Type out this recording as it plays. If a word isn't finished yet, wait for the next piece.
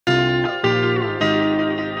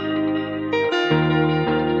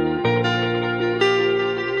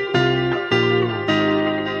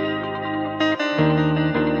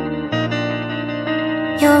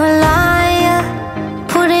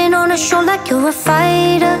like you're a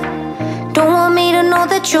fighter. Don't want me to know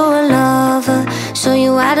that you're a lover, so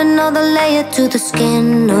you add another layer to the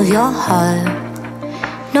skin of your heart.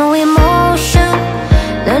 No emotion,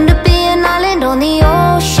 learn to be an island on the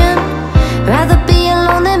ocean. Rather be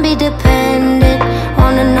alone than be dependent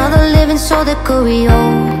on another living soul that could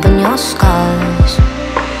reopen your scars.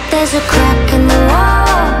 There's a crack in the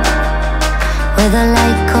wall where the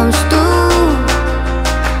light comes through,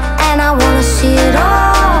 and I wanna see it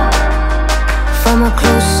all from a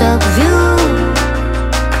close-up view.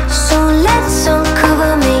 So let's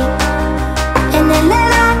uncover me, and then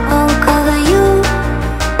let I uncover you.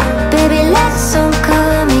 Baby, let's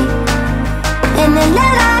uncover me, and then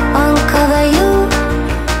let I uncover you.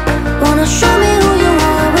 Wanna show me who you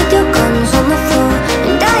are with your guns on the floor,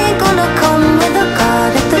 and I ain't gonna come with a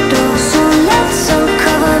guard at the door. So let's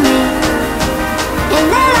uncover me, and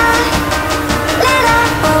let I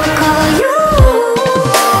uncover you.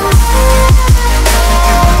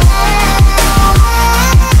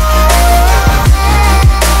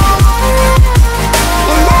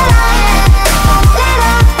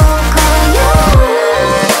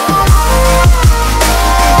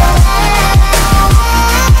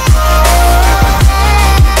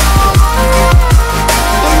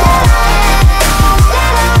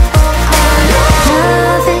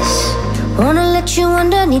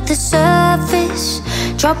 Underneath the surface,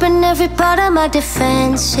 dropping every part of my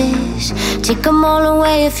defenses. Take them all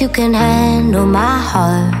away if you can handle my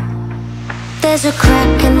heart. There's a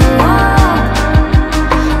crack in the wall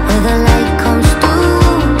where the light comes